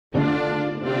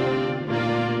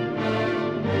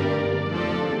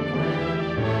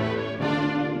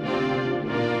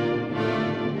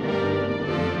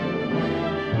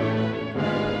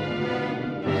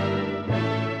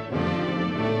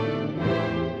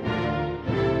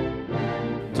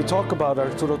To talk about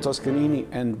Arturo Toscanini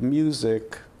and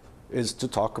music is to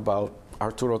talk about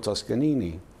Arturo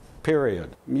Toscanini,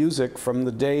 period. Music, from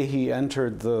the day he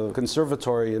entered the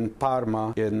conservatory in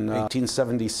Parma in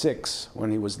 1876,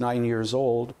 when he was 9 years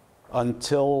old,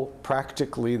 until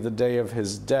practically the day of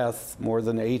his death, more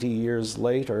than 80 years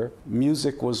later,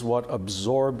 music was what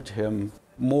absorbed him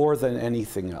more than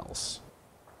anything else.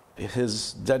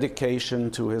 His dedication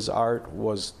to his art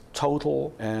was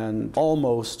total and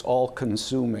almost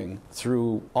all-consuming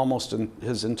through almost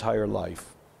his entire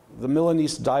life. The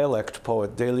Milanese dialect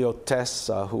poet Delio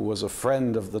Tessa, who was a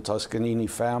friend of the Toscanini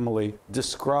family,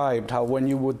 described how when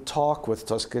you would talk with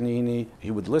Toscanini,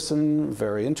 he would listen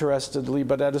very interestedly,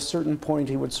 but at a certain point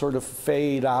he would sort of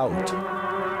fade out.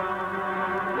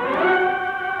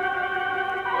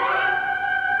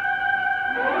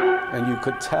 And you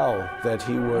could tell that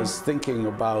he was thinking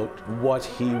about what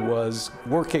he was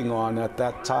working on at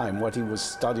that time, what he was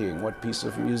studying, what piece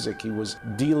of music he was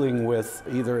dealing with,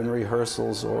 either in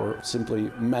rehearsals or simply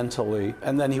mentally.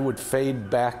 And then he would fade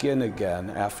back in again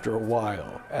after a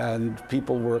while, and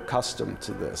people were accustomed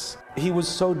to this. He was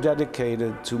so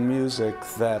dedicated to music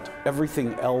that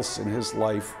everything else in his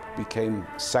life became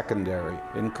secondary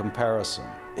in comparison.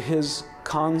 His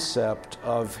concept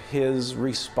of his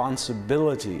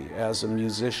responsibility as a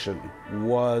musician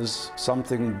was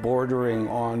something bordering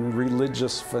on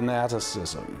religious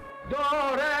fanaticism.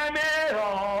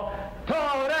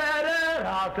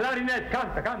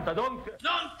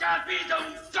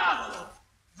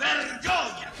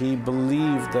 He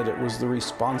believed that it was the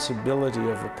responsibility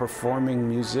of a performing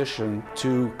musician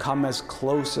to come as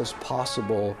close as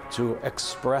possible to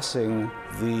expressing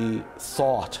the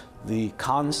thought, the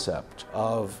concept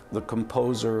of the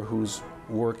composer whose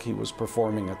work he was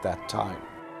performing at that time.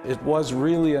 It was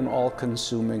really an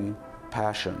all-consuming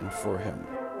passion for him.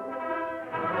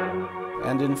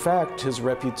 And in fact, his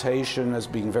reputation as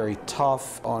being very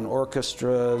tough on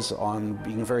orchestras, on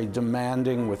being very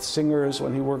demanding with singers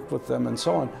when he worked with them and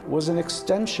so on, was an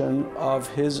extension of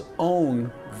his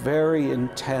own very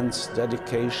intense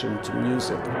dedication to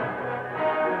music.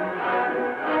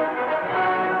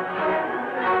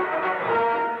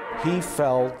 He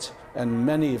felt, and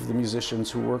many of the musicians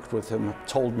who worked with him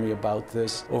told me about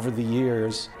this over the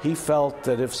years, he felt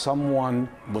that if someone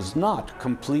was not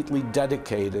completely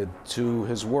dedicated to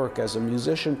his work as a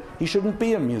musician, he shouldn't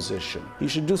be a musician. He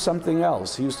should do something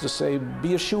else. He used to say,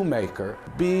 be a shoemaker,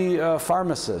 be a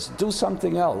pharmacist, do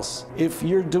something else. If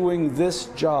you're doing this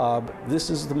job,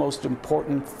 this is the most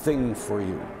important thing for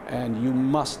you, and you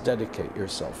must dedicate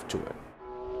yourself to it.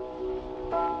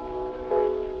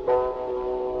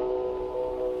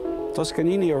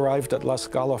 Toscanini arrived at La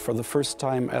Scala for the first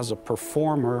time as a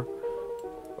performer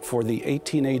for the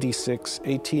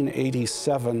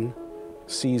 1886-1887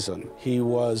 season. He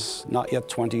was not yet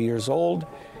 20 years old.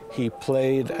 He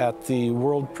played at the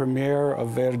world premiere of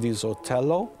Verdi's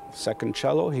Otello, second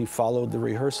cello. He followed the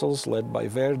rehearsals led by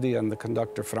Verdi and the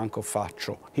conductor Franco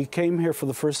Faccio. He came here for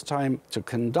the first time to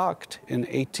conduct in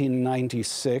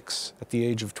 1896 at the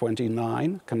age of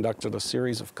 29, conducted a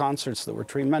series of concerts that were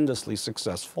tremendously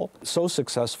successful, so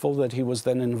successful that he was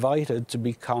then invited to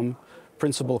become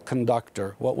principal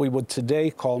conductor, what we would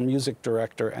today call music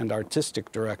director and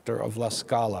artistic director of La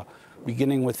Scala,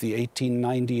 beginning with the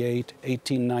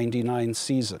 1898-1899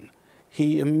 season.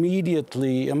 He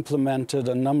immediately implemented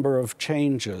a number of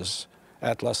changes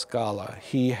at La Scala.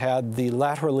 He had the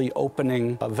laterally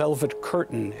opening velvet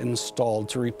curtain installed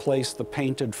to replace the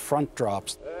painted front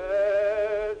drops.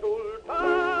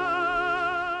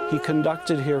 He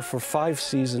conducted here for 5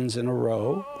 seasons in a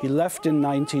row. He left in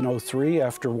 1903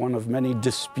 after one of many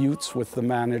disputes with the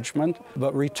management,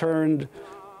 but returned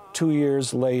 2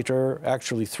 years later,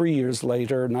 actually 3 years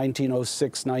later,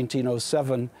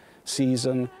 1906-1907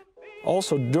 season.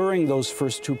 Also, during those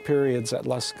first 2 periods at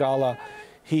La Scala,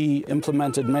 he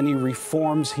implemented many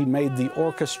reforms. He made the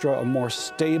orchestra a more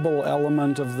stable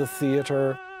element of the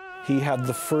theater. He had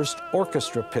the first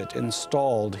orchestra pit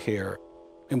installed here.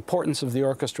 Importance of the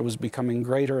orchestra was becoming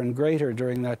greater and greater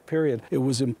during that period. It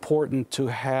was important to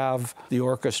have the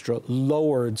orchestra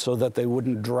lowered so that they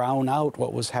wouldn't drown out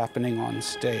what was happening on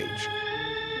stage.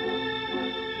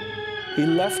 He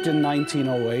left in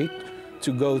 1908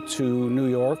 to go to New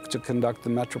York to conduct the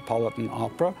Metropolitan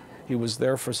Opera. He was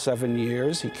there for 7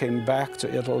 years. He came back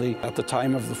to Italy at the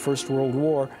time of the First World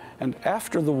War, and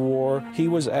after the war, he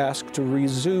was asked to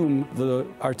resume the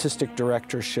artistic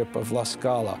directorship of La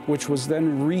Scala, which was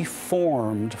then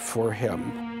reformed for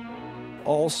him.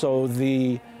 Also,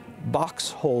 the box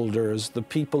holders, the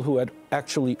people who had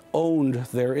actually owned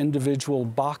their individual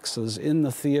boxes in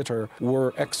the theater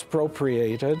were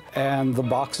expropriated, and the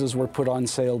boxes were put on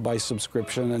sale by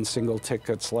subscription and single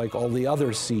tickets like all the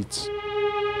other seats.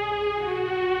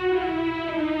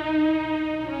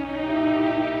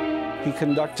 He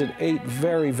conducted 8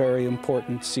 very, very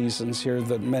important seasons here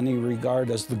that many regard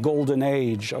as the golden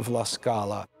age of La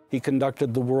Scala. He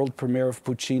conducted the world premiere of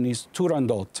Puccini's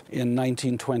Turandot in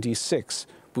 1926,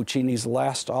 Puccini's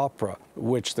last opera,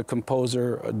 which the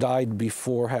composer died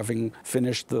before having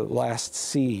finished the last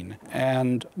scene.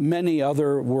 And many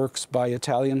other works by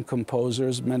Italian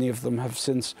composers, many of them have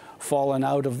since fallen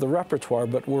out of the repertoire,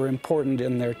 but were important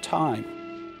in their time.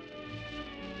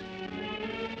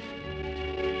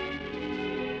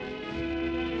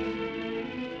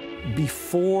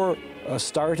 Before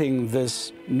starting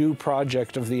this new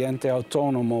project of the Ente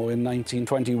Autonomo in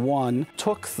 1921,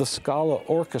 took the Scala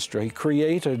Orchestra. He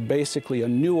created basically a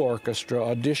new orchestra,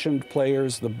 auditioned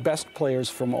players, the best players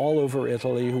from all over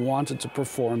Italy who wanted to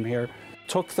perform here,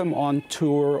 took them on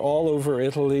tour all over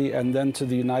Italy and then to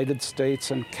the United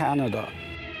States and Canada.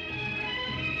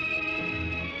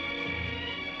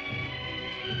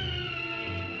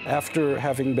 After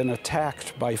having been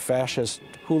attacked by fascist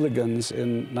hooligans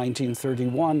in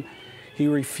 1931, he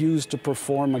refused to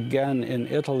perform again in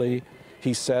Italy.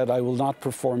 He said, "I will not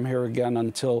perform here again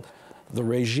until the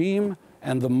regime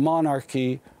and the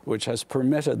monarchy, which has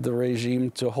permitted the regime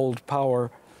to hold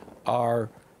power, are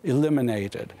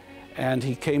eliminated." And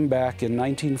he came back in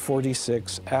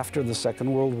 1946, after the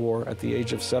Second World War, at the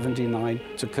age of 79,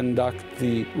 to conduct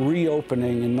the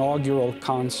reopening inaugural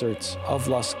concerts of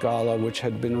La Scala, which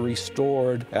had been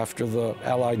restored after the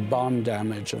Allied bomb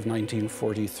damage of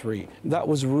 1943. That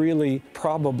was really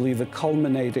probably the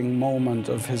culminating moment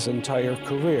of his entire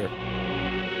career.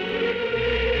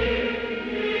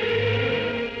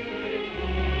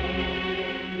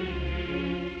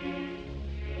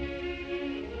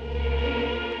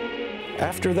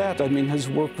 After that, I mean, his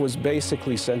work was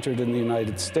basically centered in the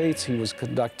United States. He was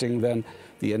conducting then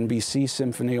the NBC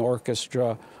Symphony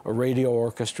Orchestra, a radio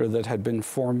orchestra that had been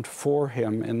formed for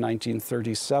him in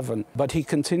 1937. But he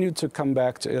continued to come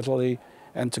back to Italy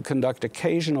and to conduct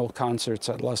occasional concerts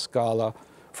at La Scala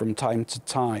from time to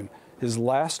time. His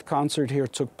last concert here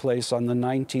took place on the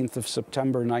 19th of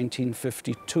September,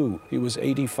 1952. He was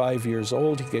 85 years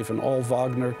old. He gave an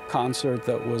all-Wagner concert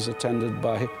that was attended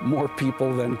by more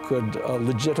people than could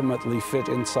legitimately fit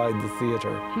inside the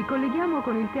theater. Ci colleghiamo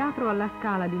con il Teatro alla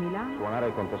Scala di Milano.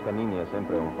 Suonare con Toscanini è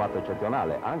sempre un fatto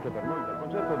eccezionale, anche per noi. Il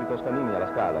concerto di Toscanini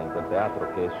alla Scala, in quel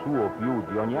teatro che è suo più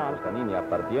di ogni altro. Toscanini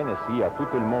appartiene sì a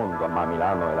tutto il mondo, ma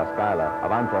Milano e la Scala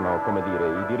avanzano, come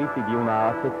dire, i diritti di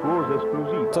una affettuosa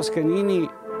esclusiva. Toscanini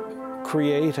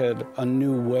created a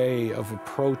new way of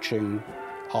approaching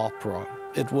opera.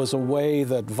 It was a way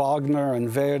that Wagner and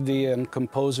Verdi and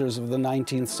composers of the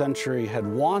 19th century had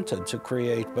wanted to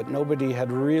create, but nobody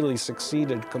had really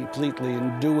succeeded completely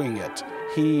in doing it.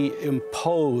 He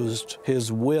imposed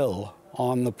his will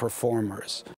on the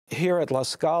performers. Here at La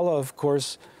Scala, of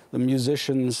course, the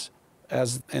musicians,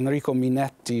 as Enrico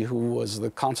Minetti, who was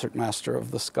the concertmaster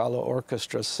of the Scala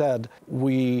Orchestra, said,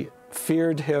 we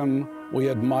feared him, we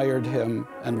admired him,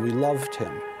 and we loved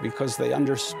him because they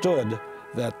understood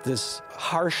that this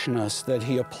harshness that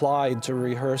he applied to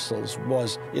rehearsals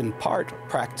was in part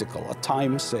practical, a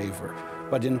time saver,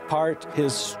 but in part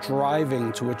his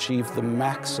striving to achieve the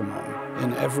maximum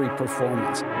in every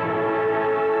performance.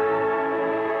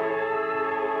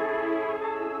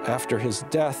 After his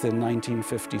death in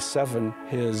 1957,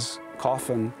 his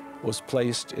coffin was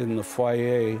placed in the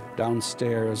foyer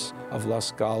downstairs of La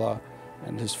Scala,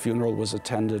 and his funeral was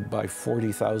attended by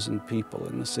 40,000 people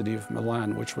in the city of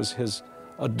Milan, which was his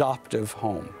adoptive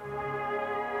home.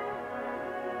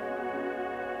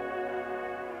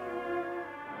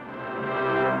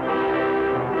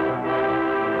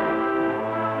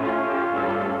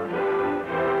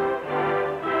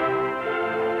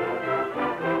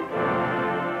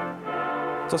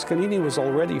 Toscanini was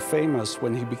already famous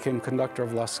when he became conductor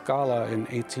of La Scala in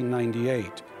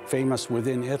 1898, famous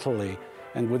within Italy,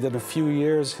 and within a few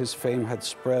years his fame had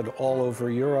spread all over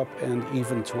Europe and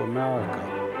even to America.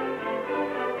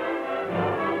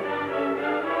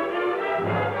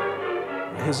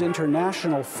 His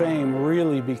international fame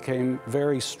really became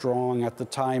very strong at the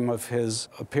time of his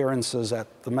appearances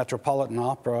at the Metropolitan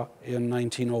Opera in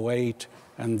 1908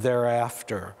 and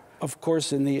thereafter. Of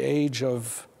course, in the age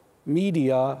of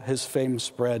media, his fame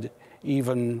spread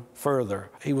even further.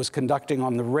 He was conducting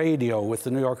on the radio with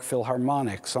the New York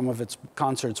Philharmonic. Some of its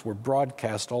concerts were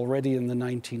broadcast already in the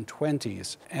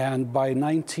 1920s. And by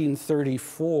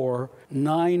 1934,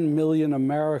 9 million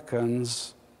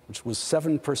Americans which was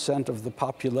 7% of the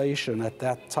population at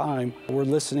that time, were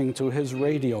listening to his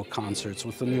radio concerts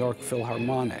with the New York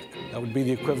Philharmonic. That would be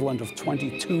the equivalent of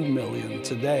 22 million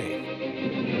today.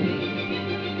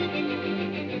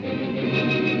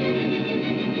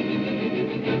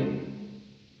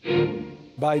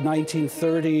 By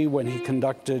 1930, when he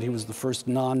was the first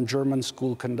non-German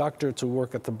school conductor to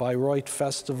work at the Bayreuth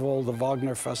Festival, the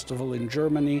Wagner Festival in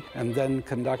Germany, and then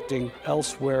conducting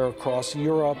elsewhere across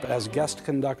Europe as guest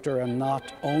conductor and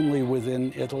not only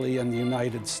within Italy and the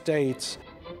United States.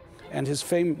 And his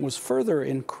fame was further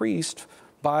increased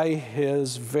by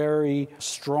his very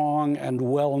strong and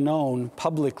well-known,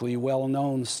 publicly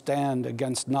well-known stand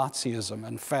against Nazism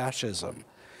and fascism.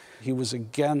 He was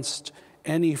against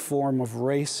any form of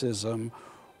racism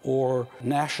or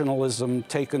nationalism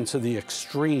taken to the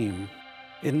extreme.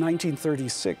 In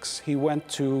 1936, he went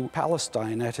to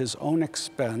Palestine at his own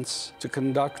expense to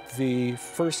conduct the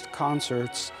first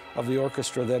concerts of the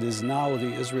orchestra that is now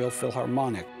the Israel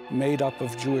Philharmonic, made up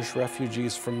of Jewish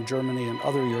refugees from Germany and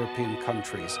other European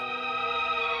countries.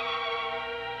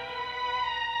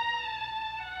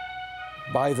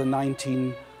 By the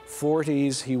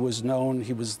 1940s, he was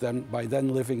by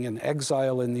then living in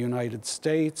exile in the United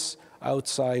States,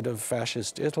 outside of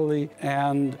fascist Italy.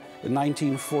 And in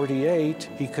 1948,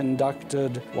 he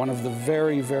conducted one of the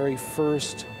very, very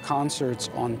first concerts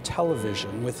on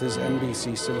television with his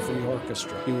NBC Symphony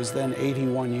Orchestra. He was then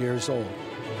 81 years old.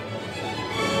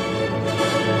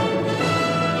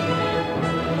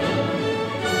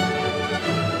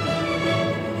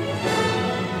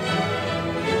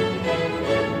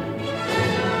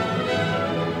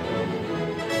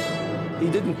 He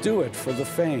didn't do it for the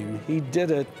fame. He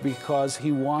did it because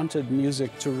he wanted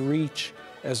music to reach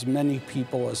as many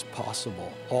people as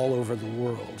possible all over the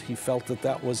world. He felt that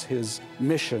that was his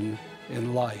mission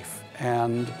in life.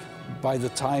 And by the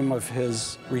time of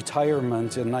his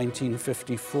retirement in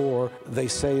 1954, they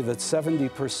say that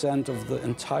 70% of the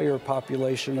entire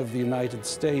population of the United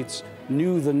States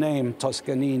knew the name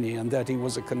Toscanini and that he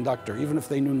was a conductor, even if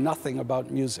they knew nothing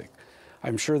about music.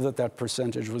 I'm sure that that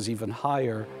percentage was even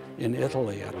higher in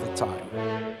Italy at the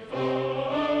time.